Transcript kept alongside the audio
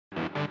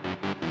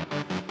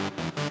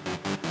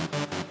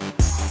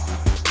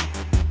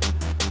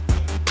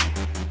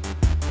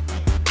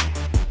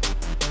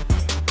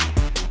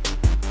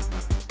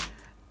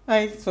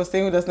Hi, for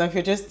staying with us now. If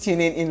you're just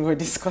tuning in, we're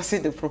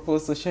discussing the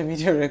proposed social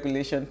media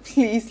regulation.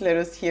 Please let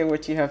us hear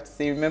what you have to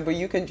say. Remember,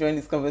 you can join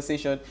this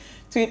conversation.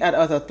 Tweet at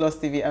us at Plus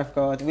TV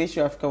Africa or at Wish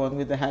You Africa One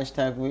with the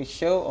hashtag Wish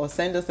Show, or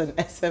send us an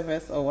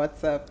SMS or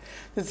WhatsApp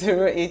to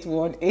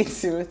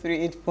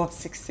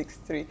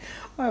 081-8038-4663.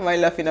 Why am I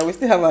laughing? Now we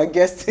still have our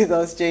guest with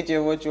us, JJ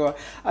Wojua.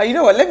 You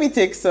know what? Let me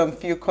take some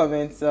few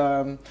comments.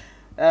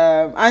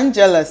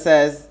 Angela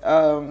says,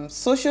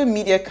 social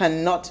media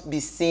cannot be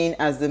seen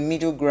as the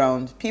middle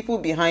ground. People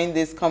behind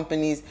these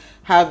companies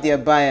have their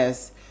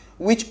bias,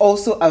 which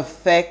also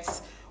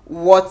affects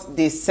what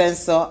they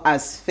censor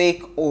as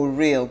fake or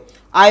real.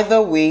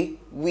 Either way,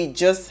 we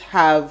just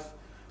have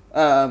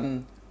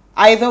mode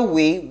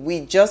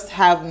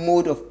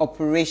of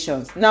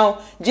operations. Now,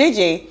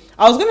 JJ,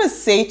 I was going to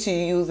say to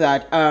you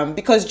that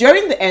because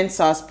during the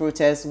NSAS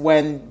protests,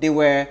 when they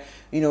were,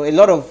 you know, a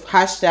lot of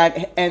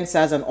hashtag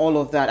NSAS and all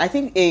of that, I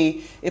think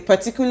a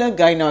particular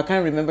guy, now I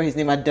can't remember his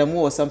name, Adamu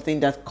or something,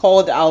 that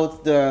called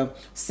out the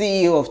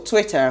CEO of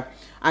Twitter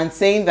and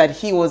saying that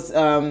he was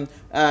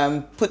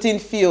putting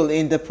fuel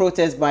in the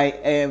protest by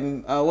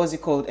what's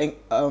it called?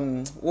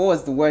 What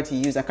was the word he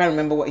used? I can't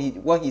remember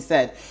what he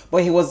said.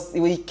 But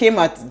he came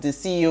at the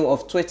CEO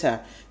of Twitter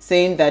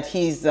saying that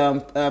he's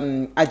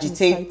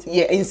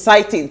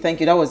inciting.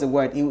 Thank you. That was the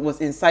word. He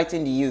was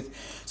inciting the youth.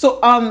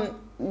 So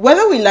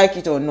whether we like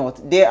it or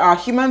not, there are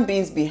human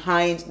beings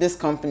behind these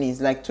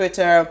companies like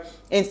Twitter,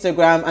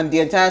 Instagram, and the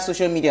entire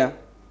social media.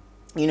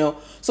 You know.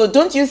 So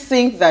don't you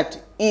think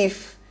that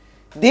if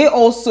they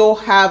also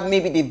have,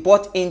 maybe they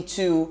bought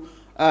into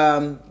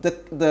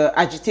the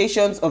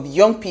agitations of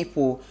young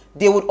people,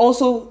 they would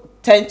also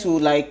tend to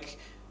like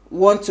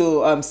want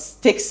to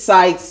take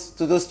sides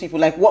to those people,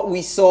 like what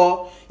we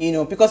saw, you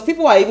know, because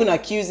people are even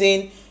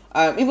accusing,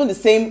 even the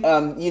same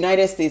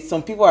United States,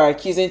 some people are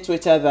accusing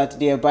Twitter that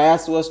they are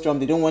biased towards Trump,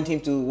 they don't want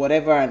him to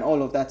whatever and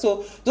all of that.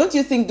 So don't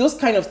you think those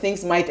kind of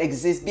things might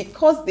exist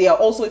because they are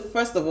also,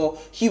 first of all,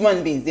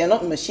 human beings, they are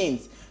not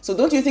machines. So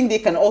don't you think they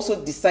can also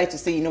decide to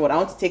say, you know what, I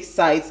want to take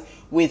sides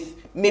with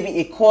maybe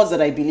a cause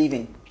that I believe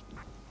in?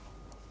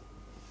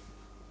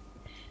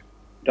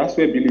 That's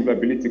where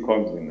believability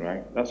comes in,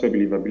 right? That's where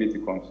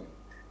believability comes in.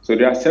 So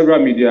there are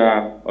several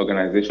media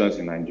organizations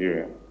in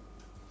Nigeria,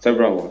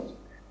 several ones,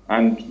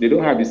 and they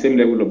don't have the same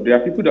level of, there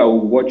are people that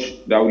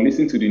will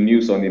listen to the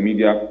news on a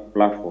media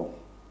platform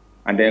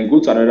and then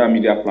go to another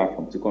media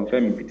platform to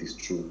confirm if it is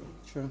true.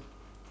 Sure.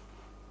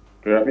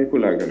 There are people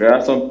like that. There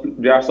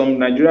are some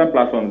Nigerian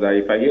platforms that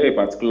if I hear a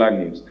particular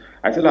news,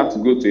 I still have to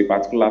go to a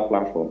particular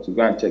platform to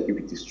go and check if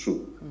it is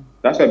true.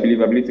 That's where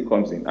believability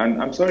comes in.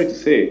 And I'm sorry to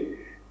say,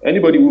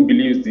 anybody who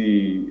believes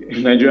the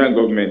Nigerian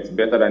government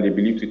better than they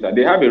believe Twitter,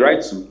 they have a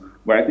right to.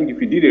 But I think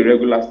if you did a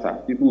regular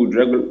start, people would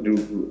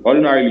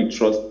ordinarily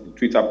trust the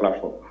Twitter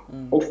platform.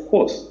 Of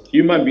course,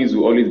 human beings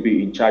will always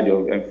be in charge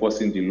of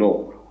enforcing the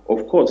law.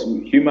 Of course,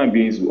 human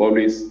beings will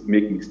always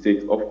make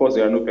mistakes. Of course,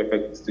 there are no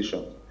perfect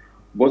institutions.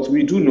 But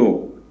we do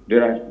know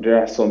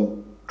there are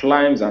some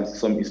climes and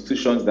some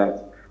institutions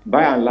that,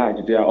 by and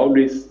large, they are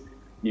always,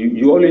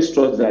 you always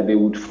trust that they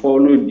would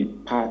follow the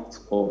path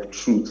of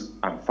truth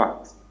and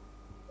facts.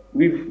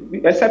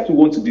 Except we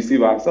want to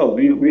deceive ourselves.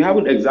 We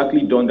haven't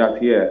exactly done that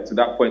here to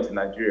that point in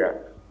Nigeria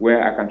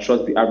where I can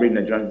trust the average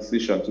Nigerian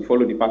institution to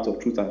follow the path of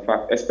truth and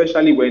fact,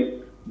 especially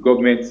when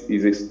government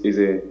is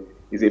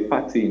a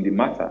party in the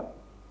matter.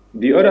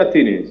 The other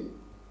thing is,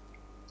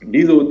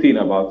 this whole thing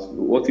about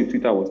what if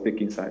Twitter was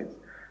taking sides.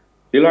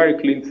 Hillary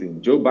Clinton,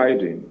 Joe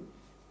Biden,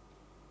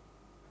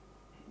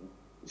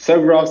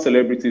 several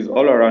celebrities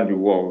all around the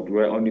world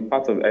were on the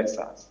path of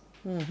NSAS.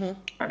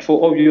 And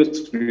for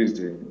obvious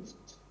reasons,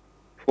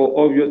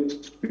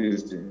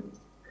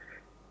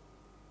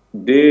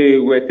 they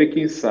were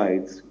taking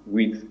sides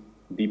with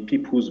the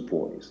people's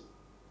voice.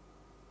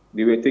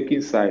 They were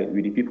taking sides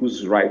with the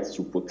people's rights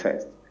to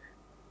protest.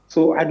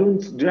 So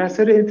there are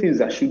certain things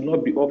that should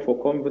not be up for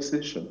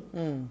conversation.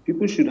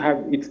 People should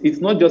have,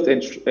 it's not just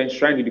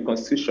enshrined in the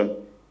Constitution,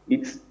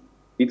 it's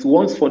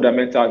one's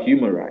fundamental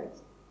human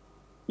rights.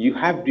 You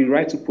have the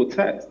right to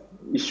protest.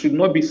 It should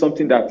not be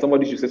something that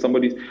somebody should say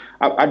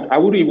I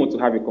wouldn't even want to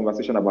have a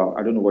conversation about,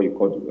 I don't know what you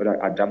call it, whether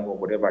Adamu or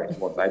whatever it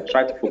was. I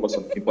try to focus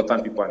on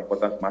important people and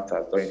important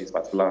matters during this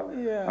particular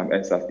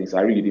answer thing. So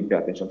I really didn't pay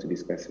attention to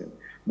this person.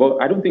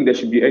 But I don't think there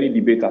should be any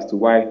debate as to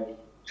why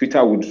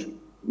Twitter would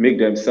make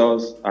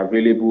themselves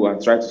available and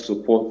try to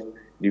support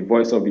the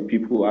voice of the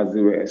people as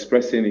they were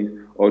expressing it,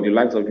 or the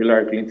likes of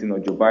Hillary Clinton or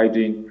Joe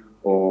Biden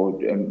or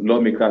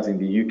lawmakers in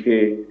the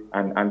UK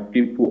and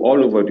people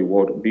all over the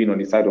world being on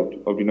the side of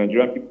the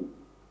Nigerian people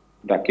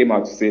that came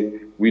out to say,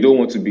 we don't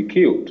want to be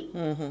killed.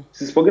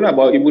 Since forgetting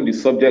about even the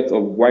subject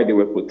of why they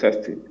were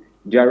protesting,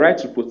 their right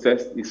to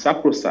protest is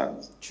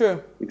sacrosanct.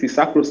 True. It is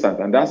sacrosanct,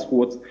 and that's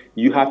what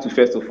you have to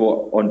first of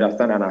all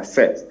understand and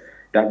accept,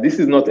 that this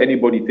is not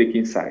anybody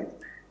taking sides.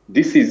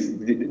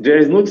 There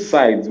is no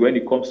sides when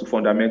it comes to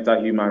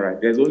fundamental human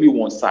rights. There's only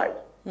one side.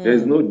 There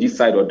is no this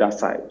side or that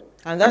side.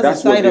 And that's the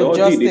side of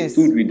justice. They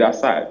stood with that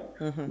side.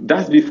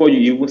 That's before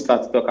you even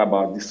start to talk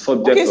about the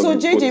subject of the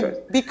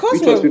protest. Because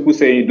which was people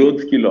saying,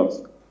 don't kill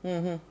us.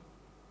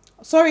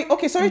 Sorry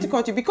to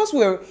cut you, because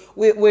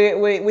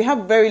we have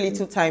very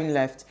little time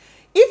left.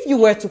 If you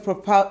were to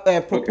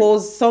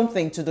propose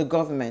something to the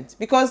government,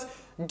 because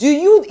do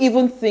you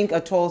even think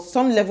at all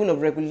some level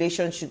of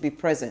regulation should be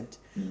present?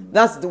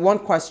 That's the one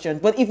question.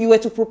 But if you were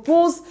to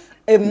propose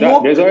a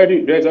more... There's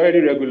already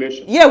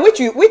regulation. Yeah, which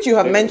you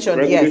have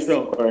mentioned, yes.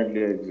 Regulation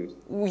currently exists.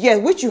 Yeah,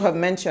 which you have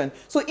mentioned.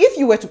 So if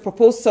you were to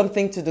propose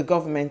something to the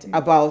government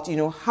about,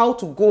 how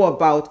to go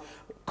about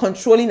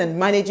controlling and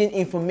managing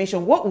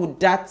information, what would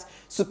that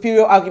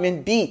superior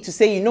argument be to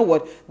say, you know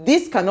what,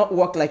 this cannot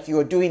work like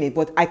you're doing it,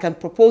 but I can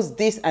propose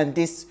this and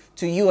this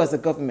to you as a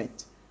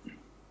government?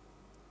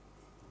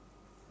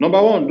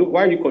 Number one,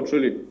 why are you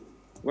controlling?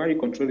 Why are you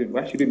controlling?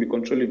 Why should you be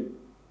controlling?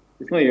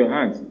 It's not in your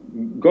hands.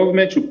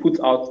 Government should put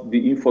out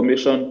the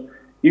information.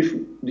 If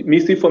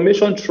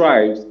misinformation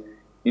thrives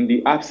in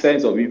the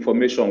absence of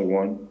information,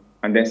 one,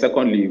 and then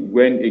secondly,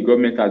 when a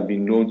government has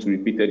been known to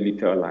repeatedly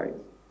tell lies.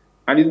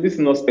 And this is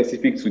not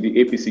specific to the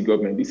APC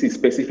government. This is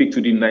specific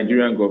to the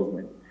Nigerian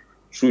government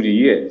through the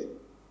years.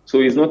 So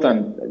this is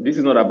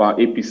not about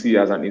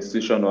APC as an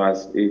institution or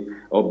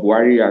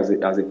Buhari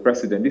as a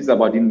president. This is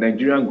about the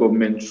Nigerian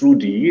government through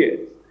the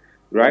years,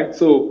 right?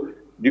 So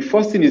the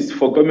first thing is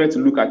for government to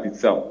look at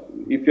itself.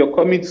 If you're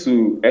coming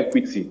to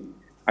equity,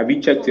 have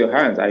you checked your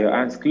hands? Are your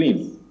hands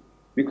clean?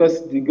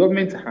 Because the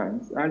government's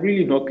hands are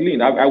really not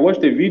clean. I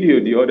watched a video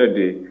the other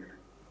day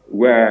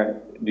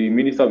where the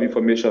Minister of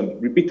Information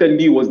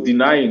repeatedly was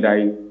denying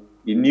that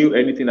he knew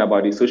anything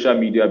about the social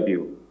media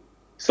bill.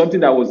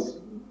 Something that was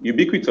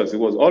ubiquitous. It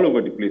was all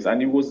over the place.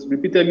 And he was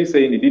repeatedly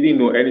saying he didn't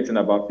know anything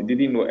about it,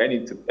 didn't know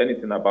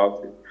anything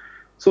about it.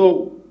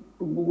 So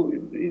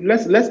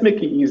let's make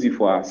it easy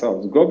for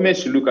ourselves. The government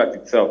should look at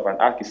itself and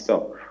ask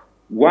itself,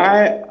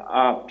 why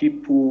are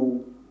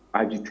people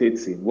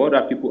agitating? What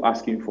are people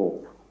asking for?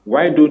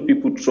 Why don't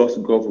people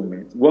trust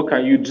government? What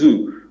can you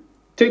do?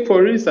 Take,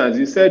 for instance,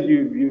 you said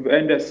you've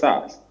ended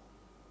SARS.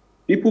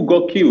 People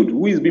got killed.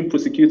 Who is being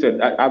prosecuted?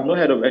 I've not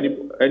heard of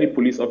any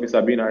police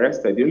officer being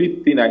arrested. The only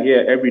thing I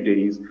hear every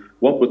day is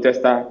one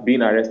protester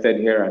being arrested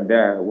here and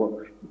there.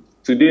 Well,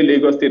 today,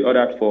 Lagos State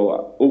ordered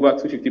for over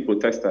 250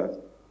 protesters,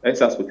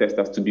 SARS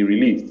protesters, to be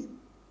released.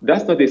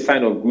 That's not a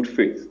sign of good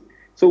faith.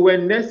 So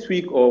when next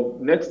week or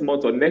next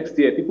month or next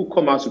year, people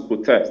come out to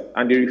protest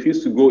and they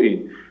refuse to go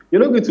in,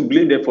 you're not going to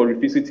blame them for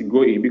refusing to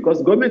go in,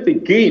 because government,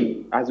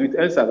 again, as with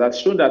NSAS, has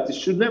shown that you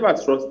should never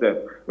trust them.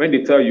 When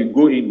they tell you,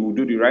 go in, we'll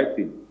do the right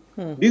thing.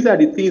 These are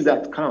the things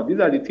that count. These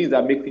are the things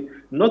that make things.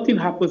 Nothing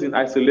happens in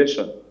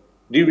isolation.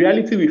 The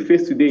reality we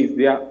face today is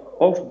they are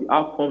of the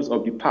outcomes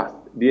of the past.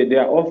 They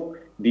are of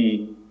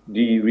the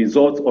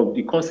result of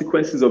the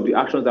consequences of the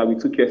actions that we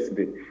took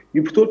yesterday.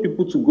 You've told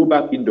people to go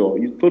back indoor.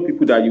 You told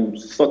people that you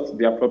sort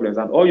their problems,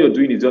 and all you're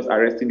doing is just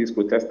arresting these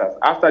protesters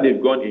after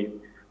they've gone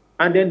in.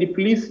 And then the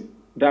police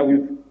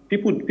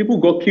people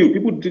got killed.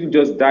 People didn't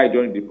just die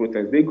during the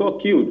protest. They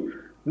got killed.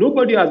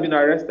 Nobody has been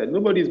arrested.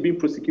 Nobody is being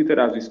prosecuted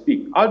as we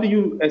speak. How do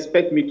you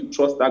expect me to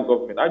trust that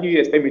government? How do you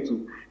expect me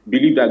to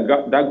believe that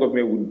that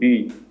government would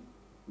be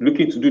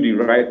looking to do the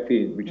right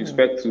thing with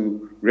respect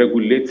to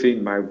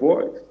regulating my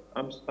voice?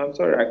 I'm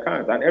sorry, I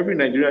can't. And every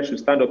Nigerian should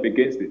stand up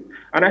against it.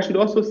 And I should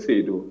also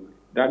say, though,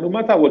 that no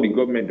matter what the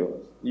government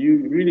does,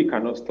 you really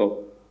cannot stop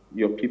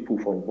your people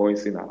from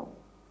voicing out.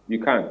 You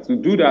can't. To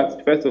do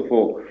that, first of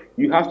all,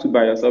 you have to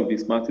by yourself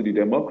dismantle the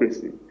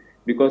democracy,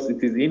 because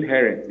it is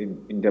inherent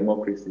in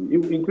democracy,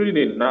 including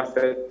a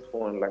nascent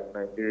one like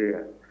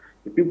Nigeria.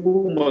 The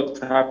people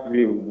must have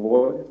a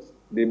voice.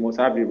 They must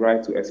have the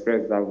right to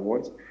express that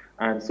voice.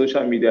 And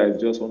social media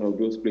is just one of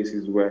those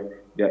places where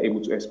they are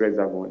able to express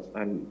that voice.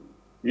 And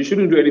you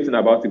shouldn't do anything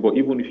about it, but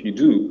even if you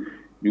do,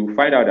 you'll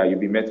find out that you'll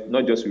be met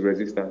not just with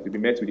resistance, you'll be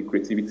met with the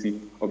creativity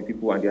of the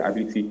people and their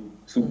ability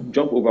to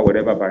jump over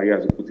whatever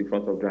barriers you put in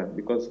front of them,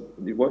 because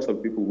the voice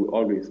of people will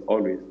always,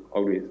 always,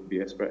 always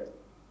be expressed.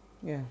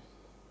 Yeah.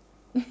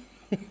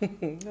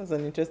 That's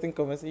an interesting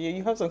conversation.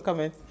 You have some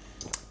comments?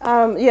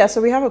 Yeah,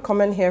 so we have a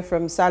comment here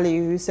from Sally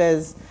who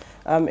says,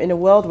 in a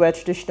world where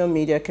traditional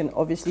media can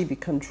obviously be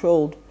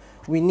controlled,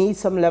 we need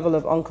some level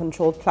of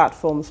uncontrolled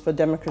platforms for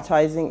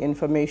democratizing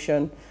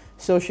information.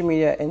 Social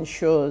media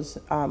ensures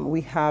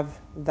we have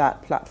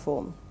that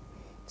platform.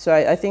 So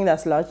I think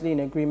that's largely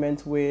in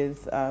agreement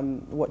with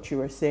what you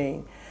were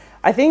saying.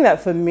 I think that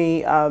for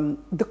me,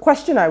 the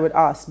question I would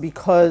ask,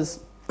 because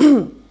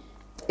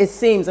it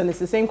seems, and it's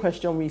the same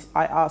question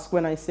I ask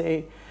when I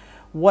say,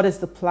 what is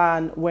the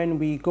plan when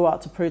we go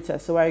out to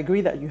protest? So I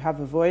agree that you have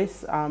a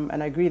voice,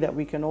 and I agree that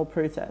we can all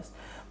protest.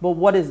 But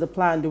what is the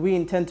plan? Do we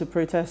intend to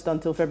protest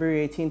until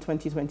February 18,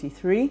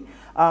 2023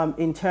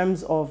 in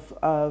terms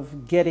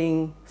of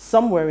getting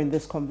somewhere in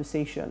this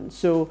conversation?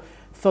 So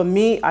for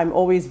me, I'm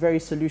always very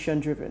solution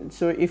driven.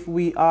 So if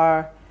we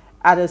are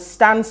at a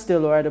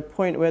standstill or at a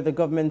point where the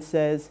government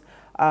says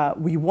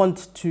we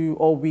want to,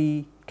 or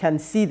we can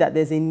see that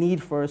there's a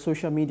need for a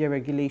social media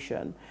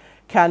regulation,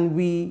 can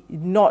we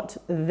not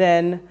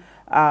then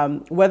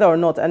whether or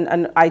not,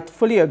 and I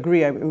fully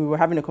agree, we were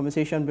having a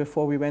conversation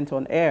before we went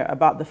on air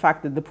about the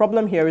fact that the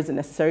problem here isn't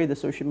necessarily the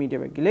social media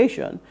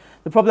regulation.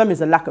 The problem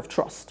is a lack of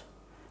trust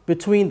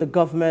between the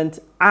government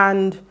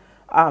and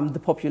the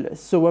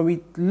populace. So when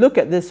we look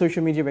at this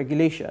social media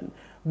regulation,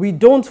 we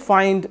don't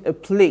find a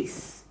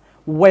place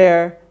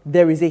where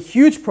there is a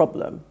huge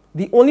problem.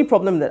 The only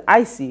problem that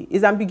I see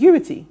is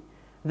ambiguity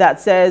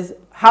that says,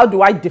 how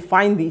do I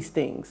define these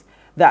things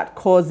that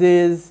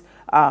causes,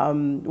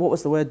 what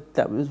was the word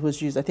that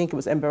was used? I think it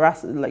was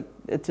embarrass, like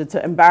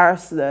to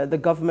embarrass the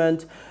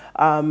government,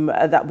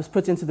 that was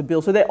put into the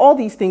bill. So there are all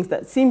these things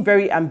that seem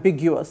very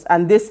ambiguous,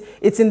 and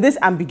it's in this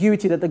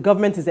ambiguity that the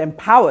government is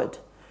empowered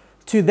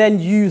to then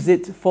use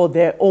it for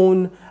their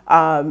own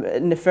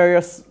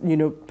nefarious,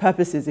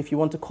 purposes, if you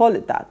want to call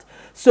it that.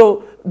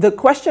 So the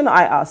question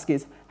I ask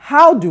is,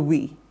 how do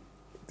we,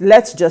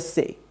 let's just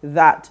say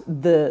that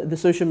the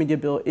social media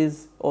bill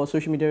or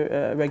social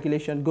media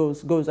regulation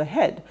goes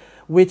ahead,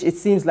 which it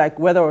seems like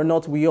whether or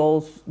not we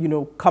all,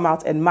 come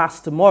out en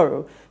masse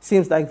tomorrow,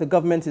 seems like the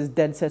government is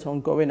dead set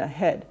on going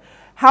ahead.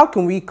 How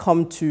can we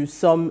come to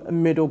some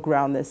middle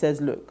ground that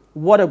says, look,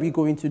 what are we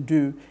going to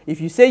do?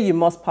 If you say you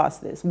must pass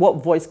this,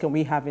 what voice can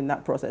we have in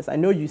that process? I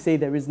know you say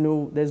there's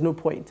no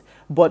point,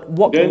 but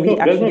what can we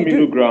actually do? There's no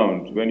middle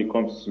ground when it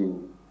comes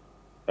to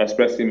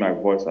expressing my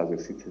voice as a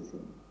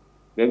citizen.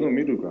 There's no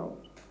middle ground.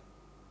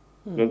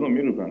 There's no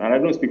middle ground. And I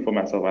don't speak for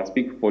myself, I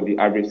speak for the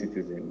average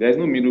citizen. There's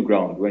no middle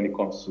ground when it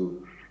comes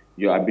to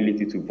your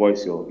ability to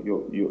voice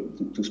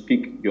to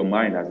speak your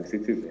mind as a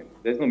citizen.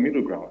 There's no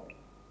middle ground.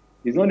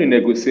 It's not a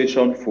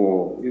negotiation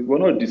we're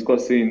not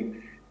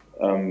discussing,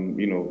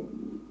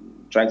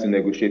 trying to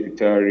negotiate with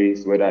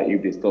terrorists, whether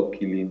if they stop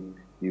killing,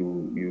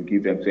 you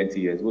give them 20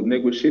 years. We're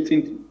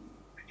negotiating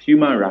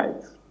human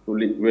rights.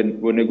 We're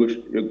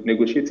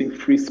negotiating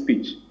free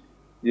speech.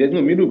 There's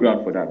no middle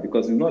ground for that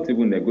because it's not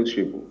even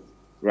negotiable,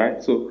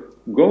 right? So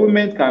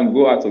government can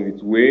go out of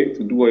its way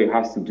to do what it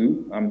has to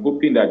do. I'm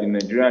hoping that the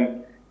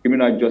Nigerian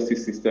criminal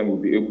justice system will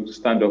be able to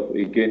stand up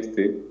against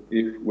it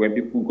when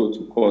people go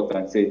to court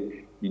and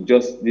say,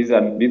 these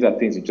are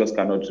things you just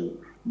cannot do.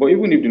 But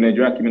even if the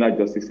Nigerian criminal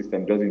justice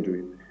system doesn't do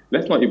it,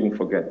 let's not even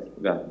forget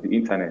that the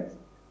internet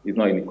is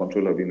not in the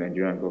control of the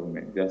Nigerian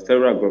government. There are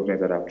several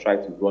governments that have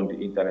tried to run the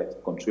internet to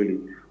control it.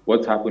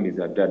 What's happened is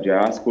that the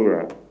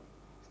diaspora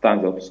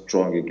stands up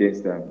strong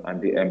against them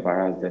and they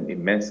embarrass them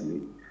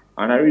immensely.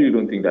 And I really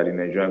don't think that the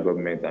Nigerian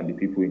government and the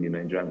people in the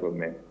Nigerian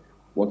government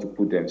want to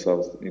put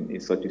themselves in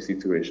such a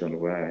situation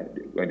where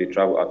when they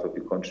travel out of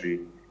the country,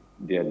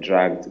 they are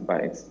dragged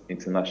by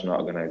international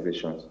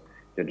organizations.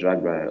 They're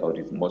dragged by all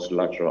these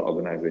multilateral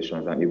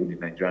organizations and even the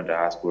Nigerian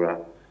diaspora,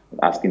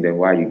 asking them,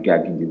 why are you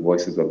gagging the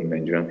voices of the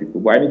Nigerian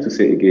people? But I need to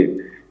say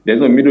again, there's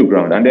no middle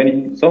ground. And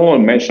then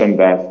someone mentioned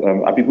that,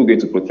 are people going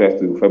to protest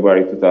to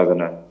February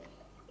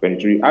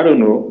 2023? I don't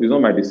know. It's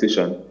not my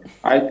decision.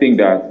 I think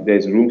that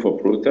there's room for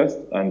protest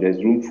and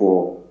there's room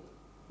for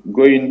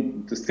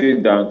going to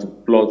sit down, to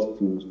plot,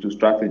 to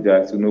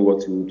strategize, to know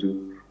what to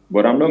do.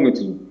 But I'm not going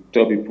to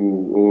tell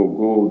people, oh,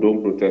 go,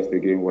 don't protest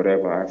again,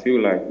 whatever. I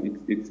feel like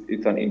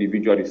it's an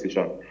individual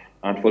decision.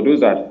 And for those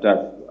that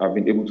have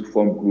been able to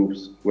form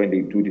groups when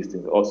they do these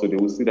things, also they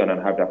will sit down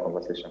and have that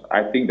conversation.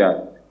 I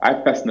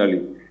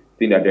personally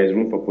think that there's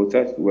room for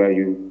protest where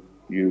you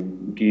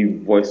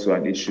give voice to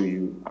an issue,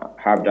 you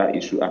have that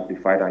issue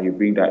amplified and you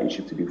bring that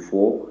issue to the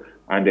fore.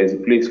 And there's a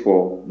place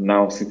for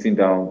now sitting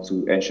down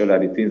to ensure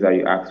that the things that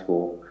you ask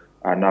for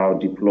are now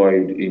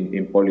deployed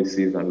in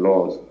policies and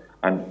laws.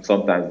 And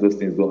sometimes those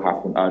things don't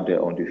happen out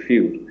there on the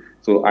field.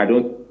 So I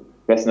don't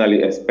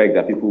personally expect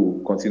that people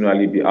will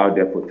continually be out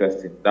there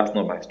protesting. That's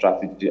not my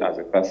strategy as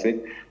a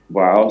person.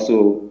 But I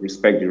also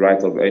respect the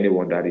right of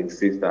anyone that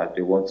insists that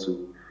they want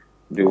to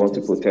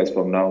protest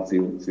from now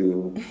till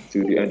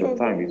the end of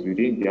time. It's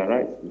within their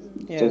rights.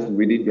 It's just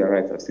within their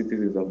rights as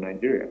citizens of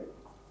Nigeria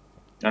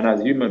and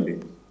as human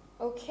beings.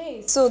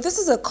 Okay, so this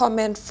is a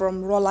comment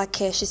from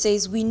Rolake. She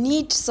says, we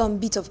need some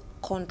bit of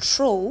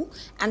control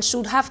and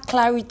should have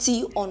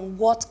clarity on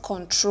what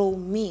control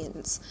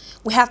means.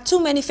 We have too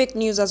many fake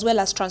news as well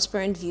as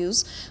transparent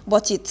views,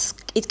 but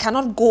it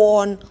cannot go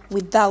on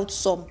without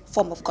some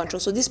form of control.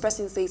 So this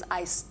person says,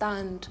 I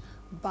stand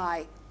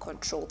by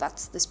control.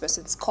 That's this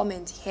person's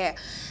comment here.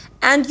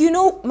 And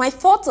my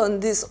thoughts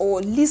on this,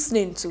 or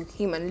listening to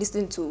him and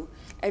listening to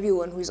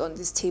everyone who is on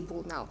this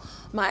table now,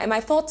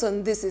 my thoughts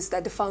on this is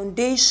that the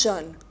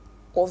foundation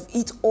of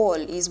it all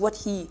is what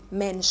he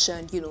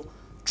mentioned,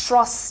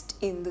 trust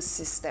in the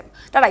system.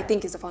 That I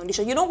think is the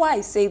foundation. You know why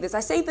I say this?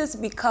 I say this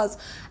because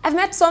I've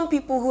met some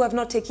people who have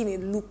not taken a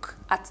look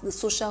at the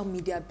social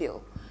media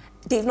bill.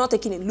 They've not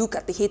taken a look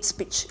at the hate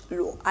speech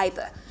law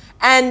either.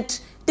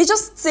 And they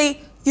just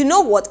say, you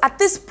know what, at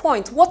this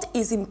point, what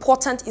is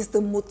important is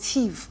the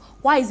motive.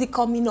 Why is it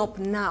coming up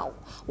now?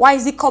 Why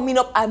is it coming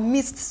up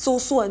amidst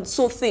so and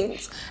so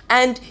things?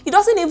 And it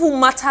doesn't even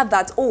matter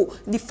that,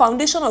 the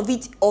foundation of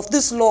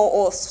this law,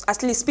 or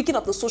at least speaking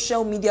of the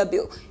social media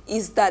bill,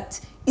 is that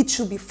it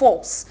should be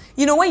false.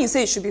 When you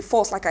say it should be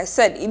false, like I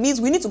said, it means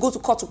we need to go to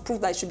court to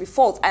prove that it should be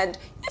false. And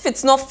if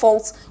it's not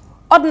false,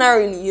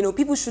 ordinarily, you know,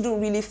 people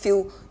shouldn't really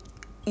feel,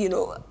 you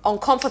know,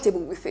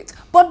 uncomfortable with it.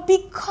 But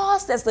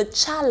because there's the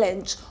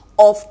challenge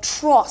of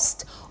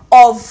trust,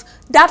 of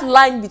that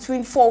line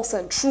between false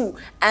and true,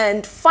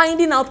 and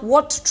finding out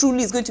what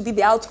truly is going to be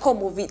the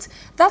outcome of it,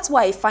 that's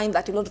why I find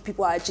that a lot of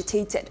people are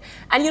agitated.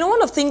 And you know,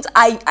 one of the things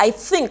I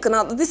think,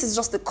 now this is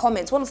just a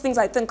comment, one of the things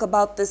I think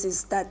about this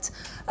is that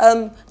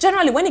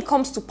generally when it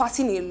comes to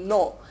passing a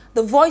law,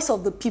 the voice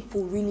of the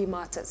people really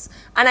matters.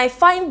 And I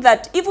find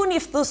that even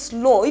if this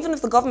law, even if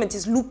the government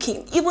is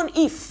looking,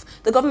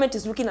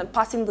 and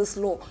passing this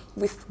law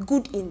with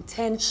good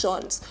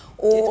intentions,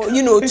 or,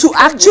 you know, to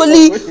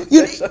actually,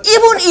 you,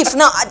 even if,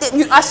 now,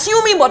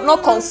 assuming but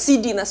not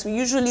conceding, as we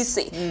usually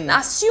say,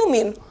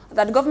 assuming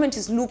that the government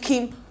is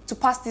looking to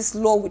pass this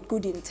law with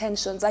good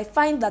intentions, I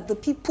find that the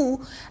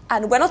people,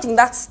 and we're not in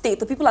that state,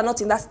 the people are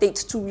not in that state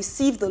to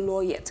receive the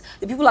law yet.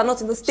 The people are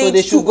not in the state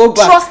to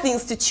trust the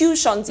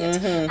institutions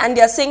yet. And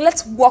they're saying,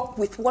 let's work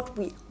with what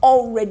we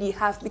already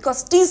have,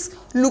 because this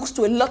looks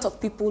to a lot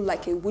of people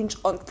like a winch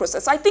hunt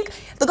process. I think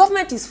the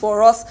government is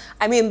for us.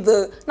 I mean,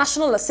 the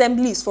National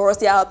Assembly is for us.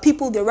 There are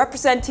people, they're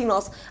representing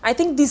us. I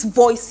think these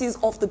voices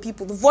of the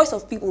people, the voice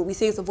of people, we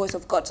say is the voice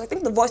of God. So I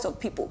think the voice of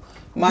people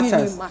really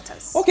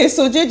matters. Okay,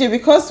 so JJ,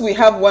 because we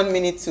have 1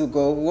 minute to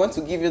go, we want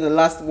to give you the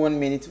last 1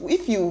 minute.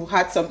 If you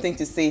had something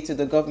to say to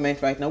the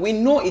government right now, we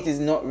know it is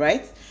not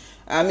right.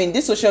 I mean,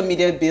 this social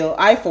media bill,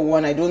 I for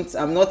one,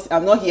 I'm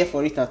not here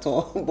for it at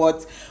all,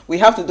 but we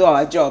have to do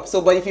our job.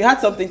 So, but if you had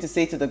something to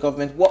say to the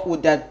government, what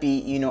would that be,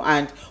 you know,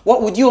 and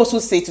what would you also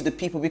say to the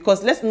people?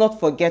 Because let's not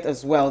forget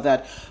as well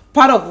that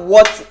part of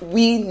what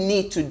we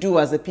need to do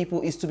as a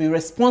people is to be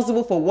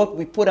responsible for what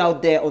we put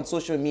out there on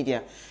social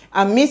media.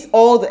 Amidst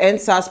all the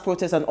NSAS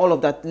protests and all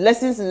of that,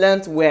 lessons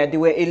learned where there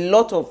were a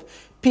lot of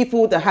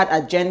people that had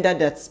agenda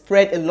that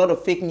spread a lot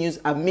of fake news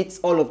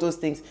amidst all of those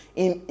things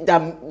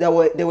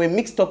they were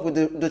mixed up with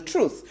the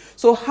truth.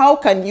 So how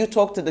can you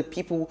talk to the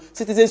people,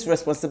 citizens'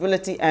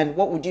 responsibility, and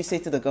what would you say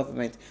to the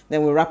government?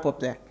 Then we'll wrap up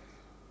there.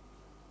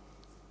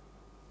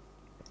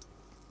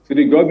 To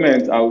the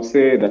government, I would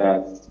say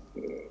that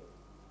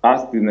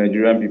ask the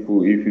Nigerian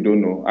people, if you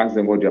don't know, ask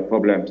them what their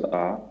problems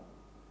are.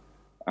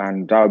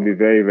 And that will be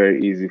very,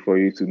 very easy for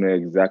you to know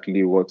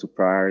exactly what to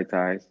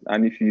prioritize.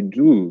 And if you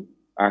do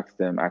ask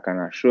them, I can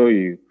assure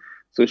you,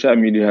 social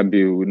media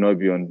bill will not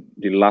be on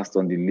the last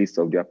on the list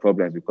of their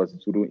problems, because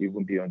it wouldn't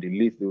even be on the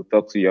list. They'll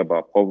talk to you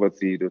about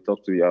poverty. They'll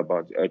talk to you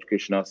about the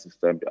educational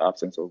system, the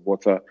absence of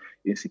water,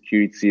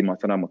 insecurity,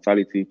 maternal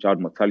mortality, child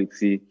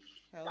mortality,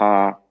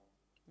 power,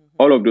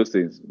 all of those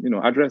things. You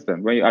know, address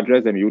them. When you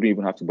address them, you wouldn't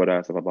even have to bother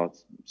yourself about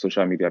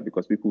social media,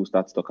 because people will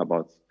start to talk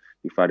about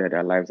the fact that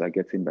their lives are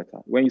getting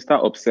better. When you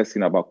start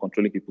obsessing about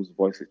controlling people's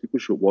voices, people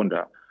should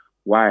wonder,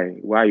 why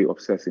are you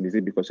obsessing? Is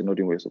it because you're not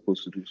doing what you're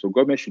supposed to do? So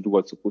government should do what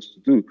it's supposed to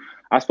do.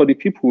 As for the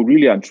people,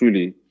 really and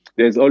truly,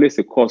 there's always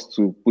a cost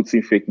to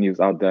putting fake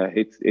news out there,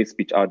 hate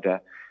speech out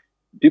there.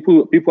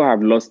 People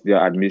have lost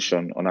their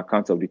admission on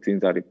account of the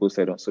things that they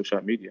posted on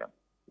social media.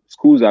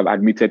 Schools have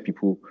admitted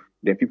people,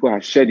 then people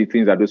have shared the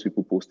things that those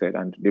people posted,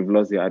 and they've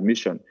lost their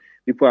admission.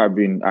 People have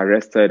been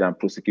arrested and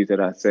prosecuted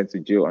and sent to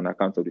jail on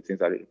account of the things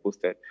that they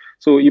posted.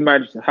 So you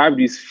might have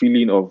this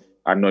feeling of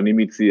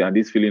anonymity and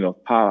this feeling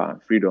of power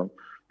and freedom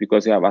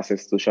because you have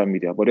access to social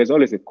media, but there's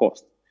always a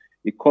cost.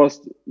 It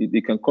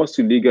can cost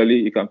you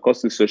legally, it can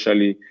cost you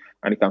socially,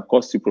 and it can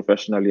cost you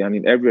professionally, and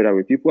in every other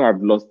way. People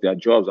have lost their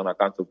jobs on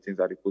account of things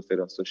that they posted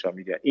on social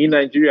media in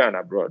Nigeria and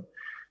abroad.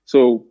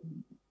 So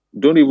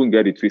don't even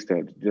get it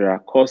twisted. There are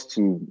costs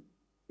to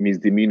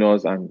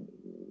misdemeanors and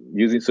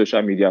using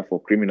social media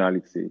for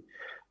criminality.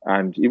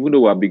 And even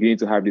though we're beginning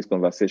to have this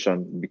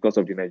conversation because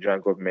of the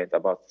Nigerian government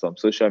about some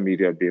social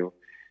media bill,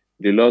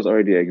 the laws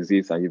already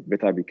exist, and you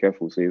better be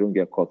careful so you don't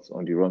get caught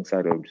on the wrong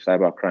side of the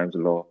cyber crimes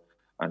law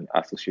and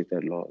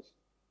associated laws.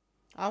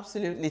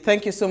 Absolutely.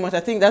 Thank you so much. I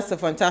think that's a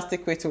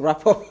fantastic way to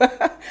wrap up.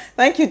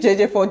 Thank you,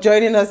 JJ, for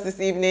joining us this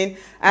evening.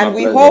 And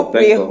we hope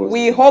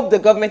the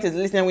government is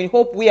listening. We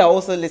hope we are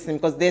also listening,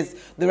 because there's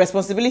the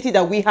responsibility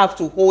that we have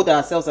to hold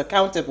ourselves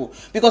accountable,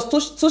 because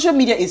social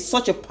media is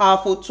such a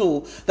powerful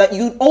tool that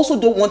you also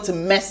don't want to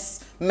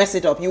mess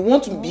it up. You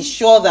want to be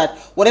sure that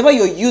whatever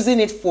you're using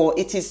it for,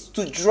 it is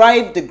to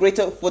drive the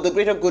greater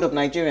good of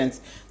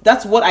Nigerians.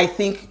 That's what I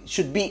think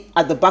should be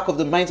at the back of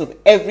the minds of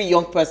every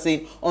young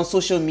person on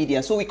social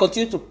media. So we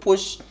continue to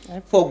push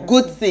for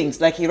good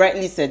things, like he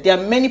rightly said. There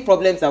are many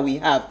problems that we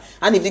have,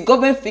 and if the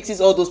government fixes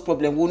all those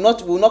problems,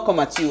 we'll not come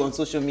at you on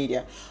social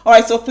media. All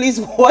right, so please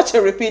watch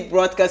a repeat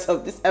broadcast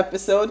of this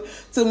episode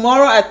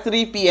tomorrow at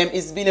 3 p.m.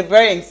 It's been a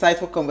very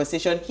insightful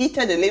conversation,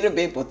 heated a little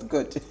bit, but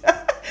good.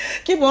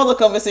 Keep all the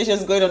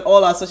conversations going on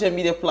all our social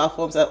media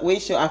platforms at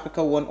Wage Show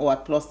Africa 1 or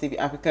at Plus TV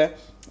Africa,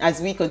 as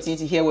we continue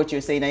to hear what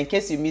you're saying. And in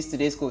case you missed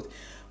today's quote,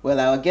 well,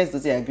 our guest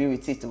doesn't agree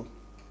with it too.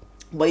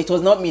 But it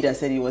was not me that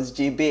said it, was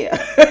Jay Bayer.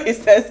 It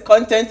says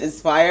content is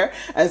fire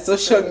and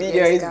social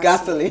media is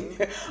gasoline.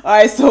 All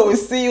right, so we'll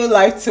see you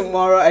live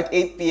tomorrow at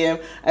 8 p.m.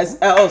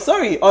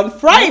 On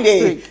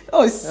Friday.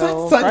 Oh, it's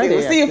Sunday. Friday,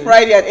 we'll see you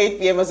Friday at 8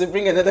 p.m. as we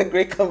bring another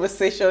great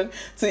conversation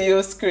to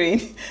your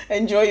screen.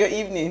 Enjoy your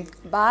evening.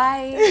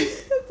 Bye.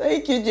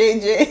 Thank you,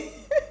 JJ.